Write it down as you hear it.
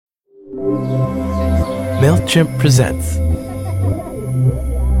MailChimp presents.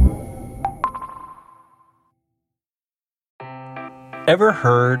 Ever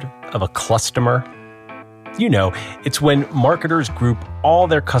heard of a cluster? You know, it's when marketers group all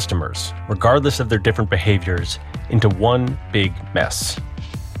their customers, regardless of their different behaviors, into one big mess.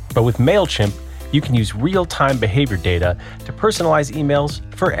 But with MailChimp, you can use real-time behavior data to personalize emails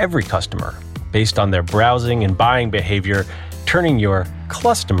for every customer, based on their browsing and buying behavior, turning your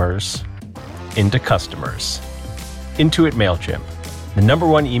customers into customers. Intuit MailChimp, the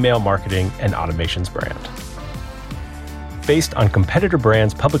 #1 email marketing and automations brand. Based on competitor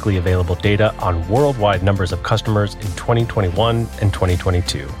brands' publicly available data on worldwide numbers of customers in 2021 and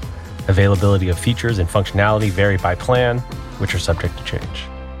 2022. Availability of features and functionality vary by plan, which are subject to change.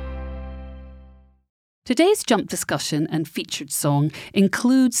 Today's Jump discussion and featured song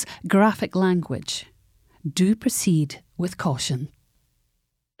includes graphic language. Do proceed with caution.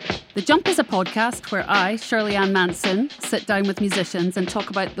 The Jump is a podcast where I, Shirley Ann Manson, sit down with musicians and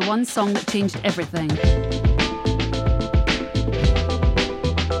talk about the one song that changed everything.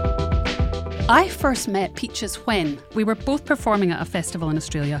 I first met Peaches when we were both performing at a festival in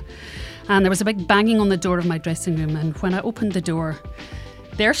Australia, and there was a big banging on the door of my dressing room, and when I opened the door,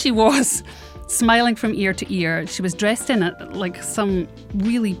 there she was, smiling from ear to ear. She was dressed in like some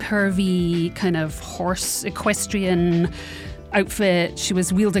really pervy kind of horse equestrian outfit. She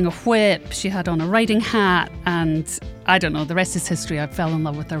was wielding a whip, she had on a riding hat, and I don't know, the rest is history. I fell in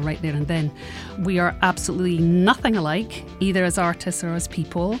love with her right there and then. We are absolutely nothing alike, either as artists or as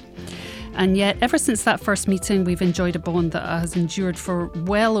people. And yet, ever since that first meeting, we've enjoyed a bond that has endured for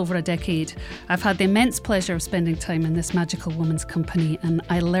well over a decade. I've had the immense pleasure of spending time in this magical woman's company, and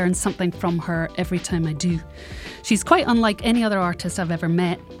I learn something from her every time I do. She's quite unlike any other artist I've ever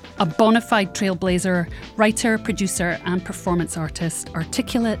met. A bona fide trailblazer, writer, producer, and performance artist,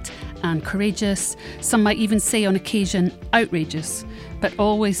 articulate and courageous. Some might even say on occasion, outrageous, but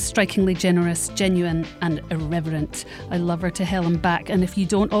always strikingly generous, genuine, and irreverent. I love her to hell and back, and if you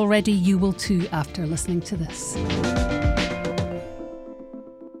don't already, you will too after listening to this.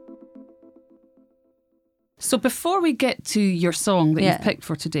 So before we get to your song that you've picked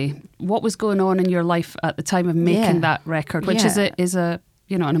for today, what was going on in your life at the time of making that record, which is a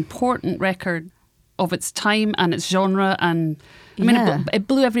an important record of its time and its genre, and I mean, it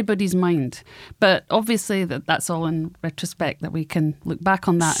blew everybody's mind. But obviously that's all in retrospect that we can look back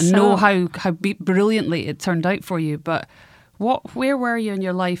on that and know how brilliantly it turned out for you. But where were you in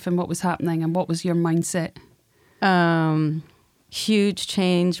your life and what was happening and what was your mindset? Huge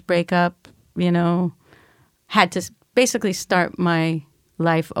change, breakup, had to basically start my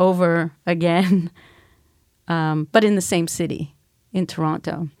life over again, but in the same city, in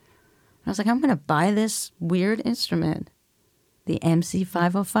Toronto. I was like, I'm going to buy this weird instrument, the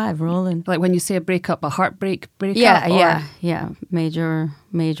MC505 Roland. Like when you say a breakup, a heartbreak breakup? Yeah. Major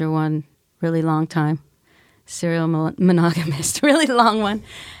one, really long time. Serial monogamist, really long one.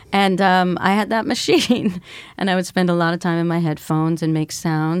 And I had that machine, and I would spend a lot of time in my headphones and make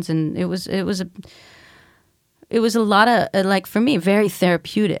sounds, and it was a lot of, like, for me, very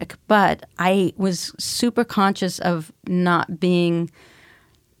therapeutic. But I was super conscious of not being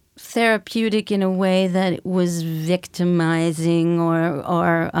therapeutic in a way that it was victimizing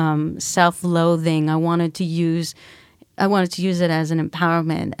or self-loathing. I wanted to use it as an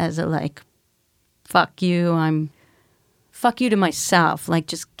empowerment, as a like, fuck you to myself. Like,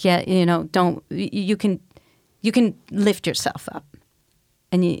 just get, you can lift yourself up,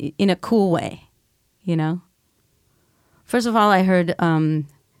 and in a cool way, First of all, I heard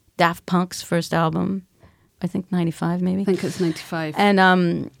Daft Punk's first album, I think 95 maybe. I think it's 95.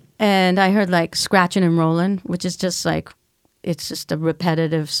 And I heard like Scratchin' and Rollin', which is just like, it's just a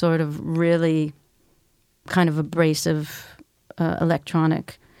repetitive sort of really kind of abrasive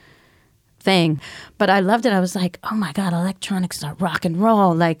electronic thing. But I loved it. I was like, oh my God, electronics are rock and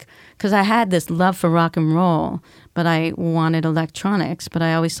roll. Like, because I had this love for rock and roll, but I wanted electronics. But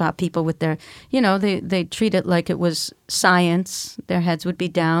I always saw people with their, they treat it like it was science. Their heads would be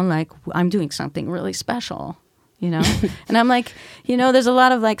down, like, I'm doing something really special. And I'm like, there's a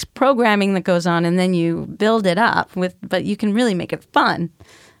lot of like programming that goes on, and then you build it up but you can really make it fun.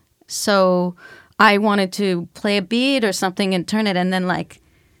 So I wanted to play a beat or something and turn it and then like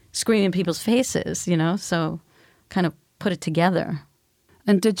scream in people's faces, so kind of put it together.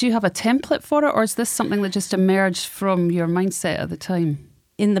 And did you have a template for it, or is this something that just emerged from your mindset at the time?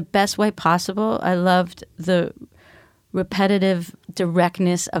 In the best way possible. I loved the repetitive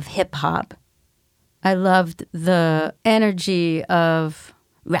directness of hip hop. I loved the energy of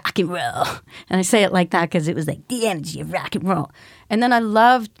rock and roll. And I say it like that because it was like the energy of rock and roll. And then I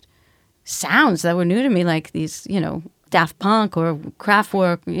loved sounds that were new to me, like these, Daft Punk or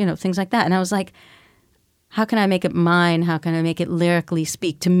Kraftwerk, things like that. And I was like, how can I make it mine? How can I make it lyrically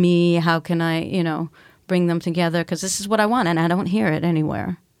speak to me? How can I, bring them together? Because this is what I want, and I don't hear it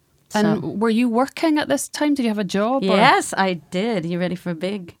anywhere. And were you working at this time? Did you have a job? Yes, I did. You ready for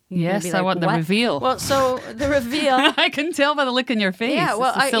big? Yes, I want the reveal. Well, so the reveal. I can tell by the look in your face. Yeah,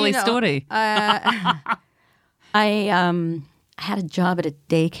 well, it's a silly story. I had a job at a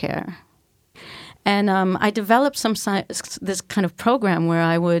daycare, and I developed this kind of program where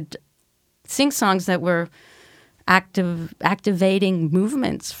I would sing songs that were activating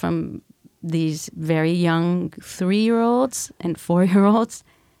movements from these very young 3-year-olds and 4-year-olds.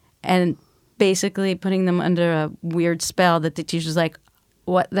 And basically putting them under a weird spell that the teacher's like,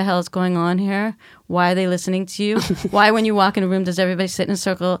 what the hell is going on here? Why are they listening to you? Why, when you walk in a room, does everybody sit in a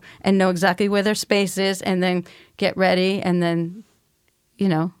circle and know exactly where their space is and then get ready and then,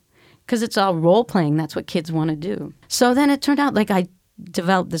 because it's all role playing. That's what kids want to do. So then it turned out like I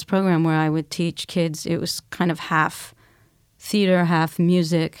developed this program where I would teach kids. It was kind of half theater, half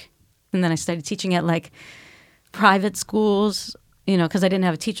music. And then I started teaching at like private schools, because I didn't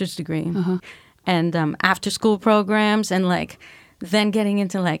have a teacher's degree. Uh-huh. And after school programs and like then getting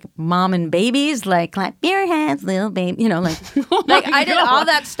into like mom and babies, like clap your hands, little baby, like I did all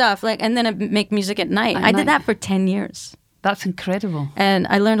that stuff. Like, and then I make music at night. I did that for 10 years. That's incredible. And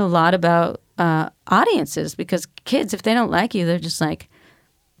I learned a lot about audiences because kids, if they don't like you, they're just like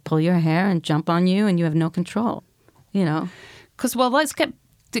pull your hair and jump on you and you have no control, Because, let's get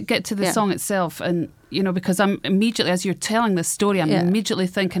to the song itself. And, because I'm immediately, as you're telling this story, I'm immediately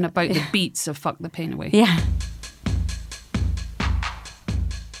thinking about the beats of Fuck the Pain Away. Yeah.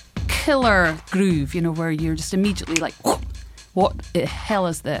 Killer groove, where you're just immediately like, what the hell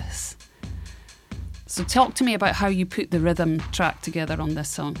is this? So talk to me about how you put the rhythm track together on this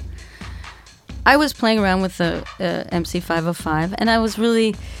song. I was playing around with the MC505 and I was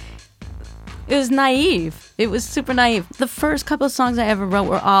really... It was naive. It was super naive. The first couple of songs I ever wrote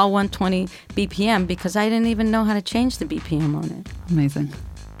were all 120 BPM because I didn't even know how to change the BPM on it. Amazing.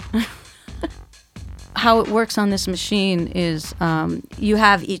 How it works on this machine is you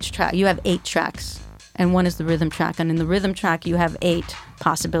have each track. You have 8 tracks, and one is the rhythm track. And in the rhythm track, you have 8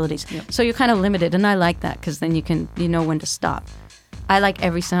 possibilities. Yep. So you're kind of limited, and I like that because then you know when to stop. I like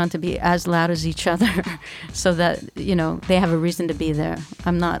every sound to be as loud as each other so that, they have a reason to be there.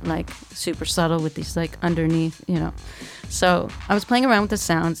 I'm not like super subtle with these like underneath, So I was playing around with the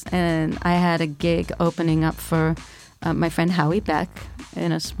sounds and I had a gig opening up for my friend Howie Beck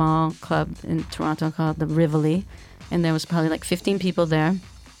in a small club in Toronto called the Rivoli. And there was probably like 15 people there.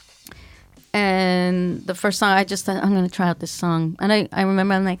 And the first song, I just thought, I'm going to try out this song. And I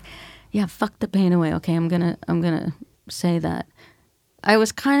remember I'm like, yeah, fuck the pain away. Okay, I'm going to say that. I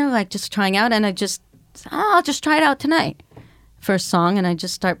was kind of like just trying out, and I'll just try it out tonight. First song, and I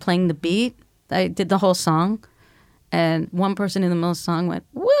just start playing the beat. I did the whole song, and one person in the middle of the song went,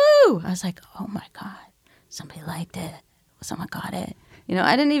 woo! I was like, oh my God, somebody liked it. Someone got it.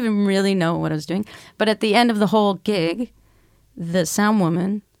 I didn't even really know what I was doing. But at the end of the whole gig, the sound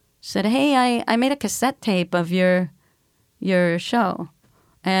woman said, hey, I made a cassette tape of your show.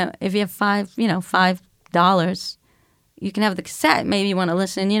 If you have $5, you can have the cassette. Maybe you want to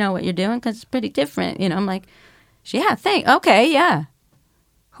listen, what you're doing, because it's pretty different. I'm like, yeah, okay, yeah.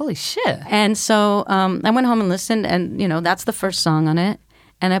 Holy shit. And so I went home and listened, and, that's the first song on it.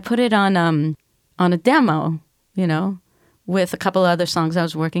 And I put it on a demo, with a couple other songs I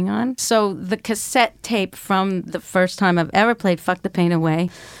was working on. So the cassette tape from the first time I've ever played Fuck the Pain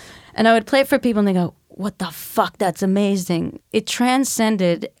Away, and I would play it for people, and they go, what the fuck, that's amazing. It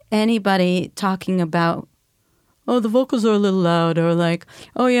transcended anybody talking about, oh, the vocals are a little loud, or like,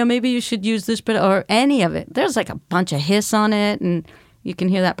 oh yeah, maybe you should use this, but or any of it. There's like a bunch of hiss on it, and you can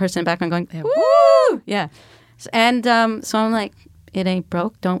hear that person in the background going, woo! Yeah. And so I'm like, it ain't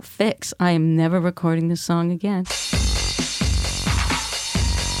broke, don't fix. I am never recording this song again.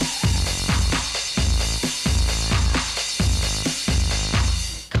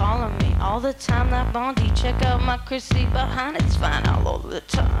 Calling me all the time, that Bondi. Check out my Chrissy behind, it's fine all over the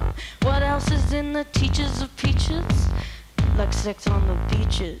time. What else is in the teachers of peaches? Like sex on the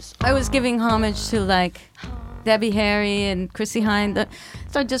beaches. I was giving homage to like Debbie Harry and Chrissy Hynde.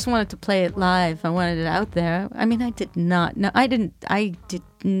 So I just wanted to play it live. I wanted it out there. I mean, I did not know.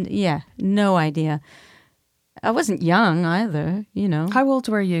 No idea. I wasn't young either, How old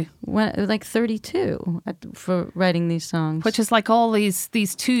were you? Like 32 for writing these songs. Which is like all these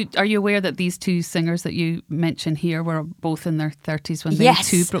two. Are you aware that these two singers that you mentioned here were both in their 30s when they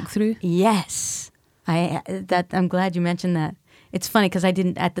too broke through? Yes. I'm glad you mentioned that. it's funny because I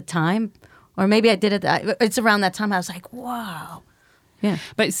didn't at the time, or maybe I did it. It's around that time I was like, wow. Yeah.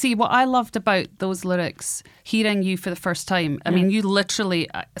 But see, what I loved about those lyrics, hearing you for the first time, I mean, you literally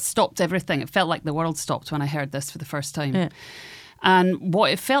stopped everything. It felt like the world stopped when I heard this for the first time. Yeah. And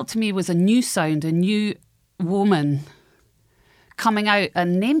what it felt to me was a new sound, a new woman coming out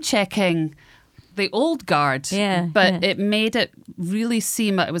and name-checking the old guard, but it made it really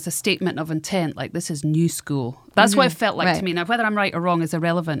seem like it was a statement of intent, like this is new school. That's what it felt like to me. Now, whether I'm right or wrong is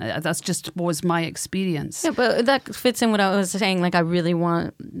irrelevant. That's just was my experience. Yeah, but that fits in what I was saying. Like, I really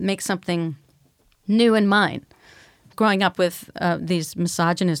want to make something new in mine. Growing up with these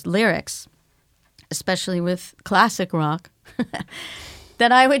misogynist lyrics, especially with classic rock,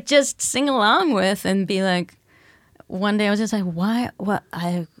 that I would just sing along with and be like, one day I was just like, why? What?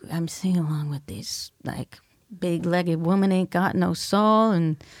 I'm singing along with these like big-legged woman ain't got no soul,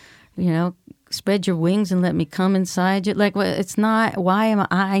 and spread your wings and let me come inside you. Like, it's not. Why am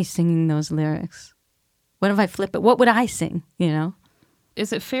I singing those lyrics? What if I flip it? What would I sing?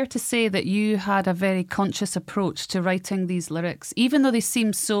 Is it fair to say that you had a very conscious approach to writing these lyrics, even though they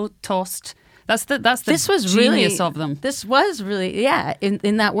seem so tossed? That's the this was genius really, of them. This was really,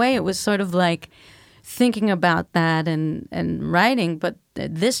 in that way, it was sort of like thinking about that and writing, but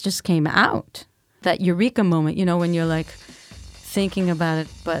this just came out. That eureka moment, when you're like thinking about it,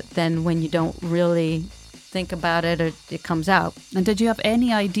 but then when you don't really think about it, it comes out. And did you have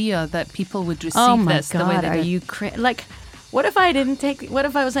any idea that people would receive this the way they did? Are you like, what if I didn't what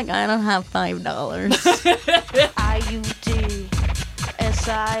if I was like, I don't have $5? IUDSIS,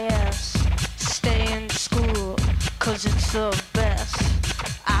 stay in school, 'cause it's the best.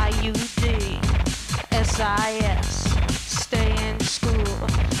 IUDSIS, stay in school,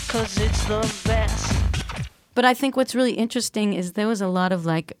 'cause it's the best. But I think what's really interesting is there was a lot of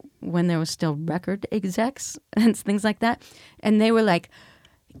like, when there was still record execs and things like that, and they were like,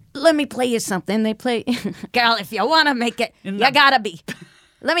 let me play you something. They play, girl, if you want to make it, you gotta be.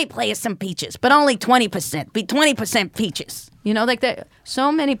 Let me play you some Peaches, but only 20%. Be 20% Peaches. Like that.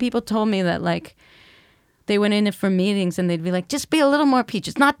 So many people told me that like they went in for meetings and they'd be like, just be a little more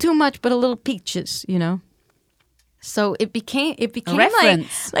Peaches, not too much, but a little Peaches. So it became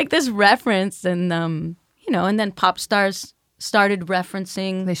like this reference, and and then pop stars started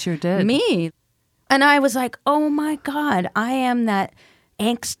referencing. They sure did. Me, and I was like, oh my God, I am that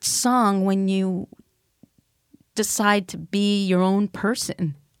angst song when you decide to be your own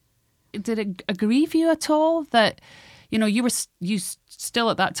person. Did it grieve you at all that you still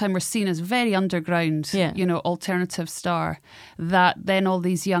at that time were seen as very underground, alternative star, that then all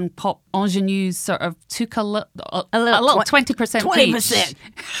these young pop ingenues sort of took a little 20%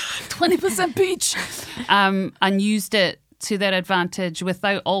 20% peach, and used it to their advantage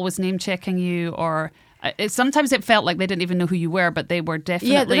without always name checking you, or sometimes it felt like they didn't even know who you were, but they were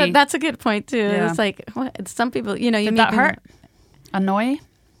definitely. Yeah, that's a good point too. Yeah. It's like some people, Did that hurt? Annoy?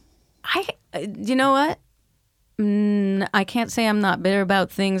 You know what? I can't say I'm not bitter about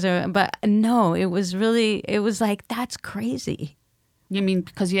things, but no, it was like, that's crazy. You mean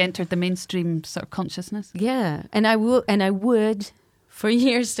because you entered the mainstream sort of consciousness? Yeah, and I would for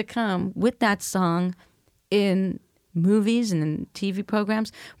years to come with that song in movies and in TV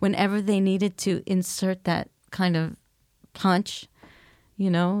programs whenever they needed to insert that kind of punch,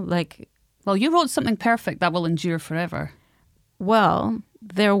 like. Well, you wrote something perfect that will endure forever. Well,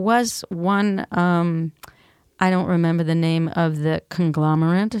 there was one. I don't remember the name of the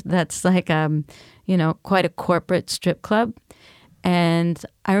conglomerate. That's like, quite a corporate strip club. And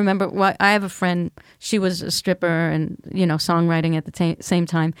I remember, I have a friend, she was a stripper and, songwriting at the same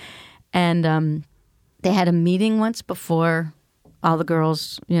time. And they had a meeting once before all the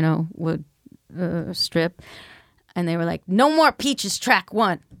girls, would strip. And they were like, no more Peaches track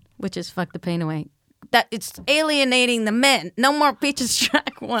 1, which is Fuck the Pain Away. That it's alienating the men. No more Peaches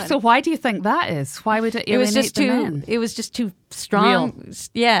track 1. So why do you think that is? Why would it alienate the men? It was just too strong. Real.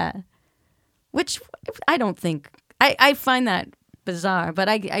 Yeah. Which I don't think. I find that bizarre, but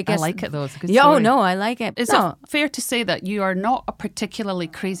I guess. I like it though. It's a good story. Oh, story. no, I like it. Is it fair to say that you are not a particularly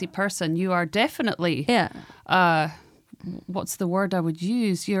crazy person? You are definitely. Yeah. What's the word I would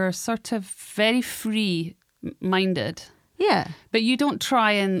use? You're sort of very free-minded. Yeah. But you don't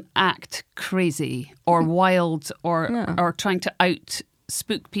try and act crazy or wild or trying to out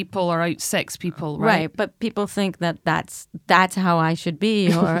spook people or out sex people, right? Right, but people think that that's how I should be,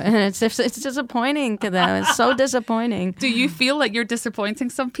 and it's disappointing to them. It's so disappointing. Do you feel like you're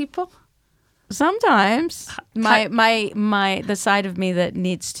disappointing some people? Sometimes. The side of me that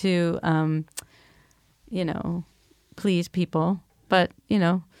needs to please people, but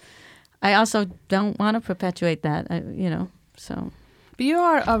I also don't want to perpetuate that, So, But you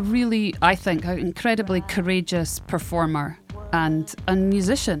are a really, I think, an incredibly courageous performer and a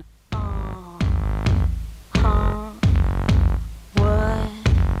musician.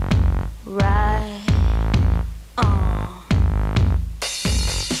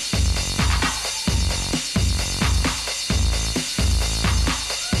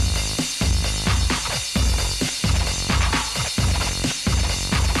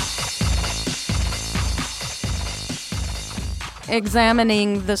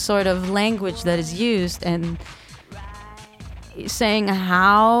 examining the sort of language that is used and saying,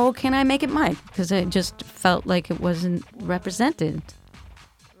 how can I make it mine? Because it just felt like it wasn't represented.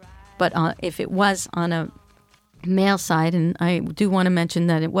 But if it was on a male side, and I do want to mention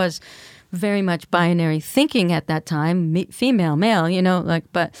that it was very much binary thinking at that time, female, male,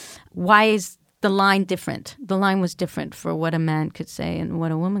 but why is the line different? The line was different for what a man could say and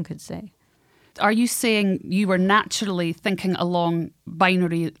what a woman could say. Are you saying you were naturally thinking along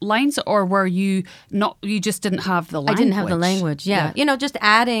binary lines, or were you not? You just didn't have the language? I didn't have the language, yeah. Just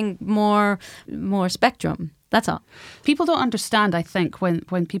adding more spectrum. That's all. People don't understand, I think,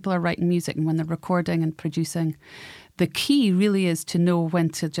 when people are writing music and when they're recording and producing, the key really is to know when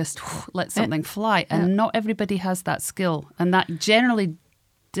to just let something fly. And not everybody has that skill. And that generally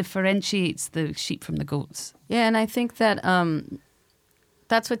differentiates the sheep from the goats. Yeah, and I think that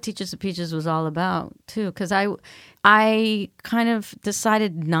that's what Teachers of Peaches was all about, too. Because I kind of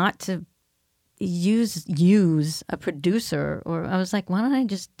decided not to use a producer. Or I was like, why don't I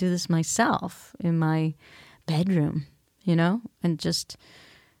just do this myself in my bedroom, and just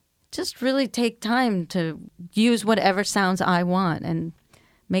really take time to use whatever sounds I want and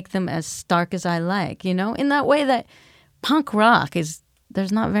make them as stark as I like, in that way that punk rock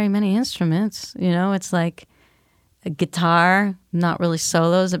there's not very many instruments, it's like a guitar, not really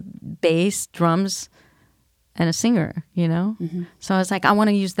solos, a bass, drums, and a singer, Mm-hmm. So I was like, I want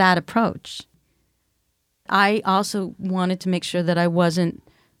to use that approach. I also wanted to make sure that I wasn't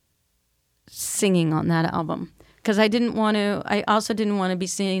singing on that album because I also didn't want to be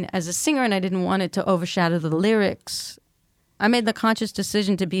seen as a singer, and I didn't want it to overshadow the lyrics. I made the conscious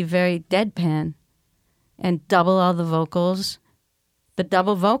decision to be very deadpan and double all the vocals. The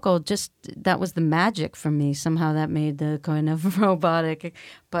double vocal, that was the magic for me. Somehow that made the kind of robotic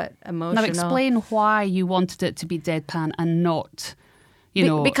but emotional. Now explain why you wanted it to be deadpan and not,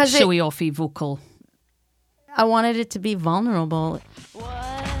 because showy-offy vocal. I wanted it to be vulnerable.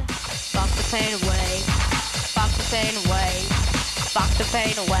 What? Fuck the pain away. Fuck the pain away. Fuck the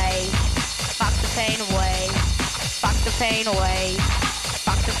pain away. Fuck the pain away. Fuck the pain away.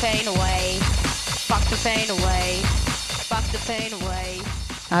 Fuck the pain away. Fuck the pain away. Fuck the pain away.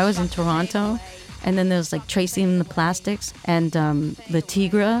 I was in Toronto, and then there's like Tracy and the Plastics and Le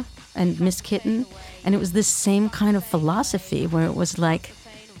Tigre and Miss Kitten, and it was this same kind of philosophy where it was like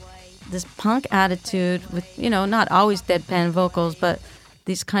this punk attitude with, not always deadpan vocals, but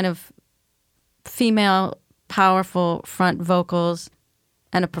these kind of female, powerful front vocals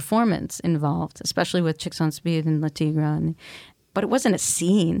and a performance involved, especially with Chicks on Speed and Le Tigre. But it wasn't a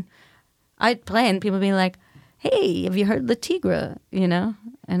scene. I'd play and people would be like, hey, have you heard Le Tigre?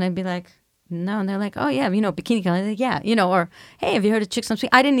 And I'd be like, no. And they're like, oh, yeah, Bikini Kill. Like, yeah, or, hey, have you heard of Chicks on Speed?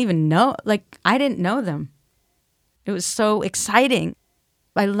 I didn't even know, I didn't know them. It was so exciting.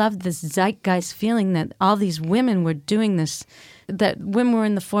 I loved this zeitgeist feeling that all these women were doing this, that women were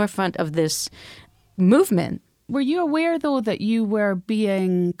in the forefront of this movement. Were you aware, though, that you were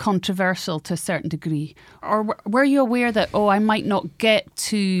being controversial to a certain degree? Or were you aware that, I might not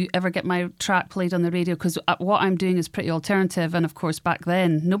ever get my track played on the radio because what I'm doing is pretty alternative, and of course back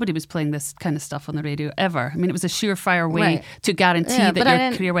then nobody was playing this kind of stuff on the radio ever. I mean, it was a surefire way to guarantee that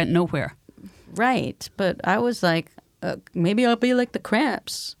your career went nowhere. Right, but I was like, maybe I'll be like the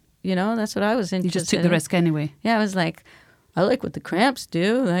Cramps. That's what I was interested in. You just took the risk anyway. Yeah, I was like, I like what the Cramps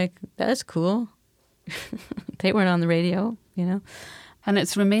do. Like, that's cool. They weren't on the radio, And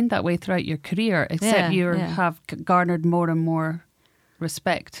it's remained that way throughout your career, except you have garnered more and more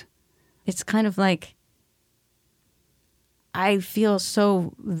respect. It's kind of like I feel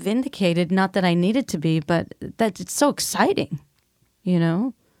so vindicated, not that I needed to be, but that it's so exciting,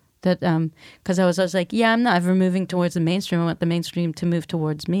 that because I was like, yeah, I'm not ever moving towards the mainstream. I want the mainstream to move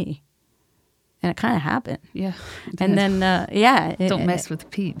towards me. And it kind of happened. Yeah. And then, Don't mess with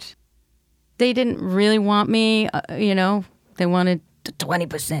Peach. They didn't really want me, they wanted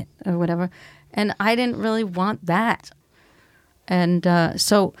 20% or whatever. And I didn't really want that. And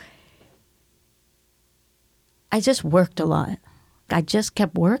so I just worked a lot. I just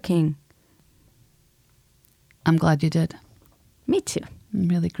kept working. I'm glad you did. Me too. I'm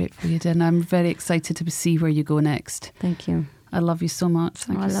really grateful you did. And I'm very excited to see where you go next. Thank you. I love you so much.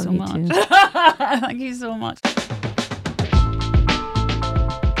 Thank you so much. Too. Thank you so much.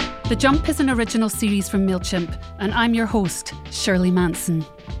 The Jump is an original series from MailChimp, and I'm your host, Shirley Manson.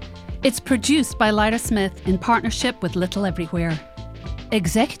 It's produced by Lyra Smith in partnership with Little Everywhere.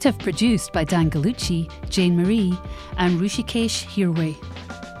 Executive produced by Dan Gallucci, Jane Marie, and Rushikesh Hirway.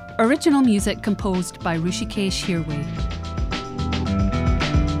 Original music composed by Rushikesh Hirway.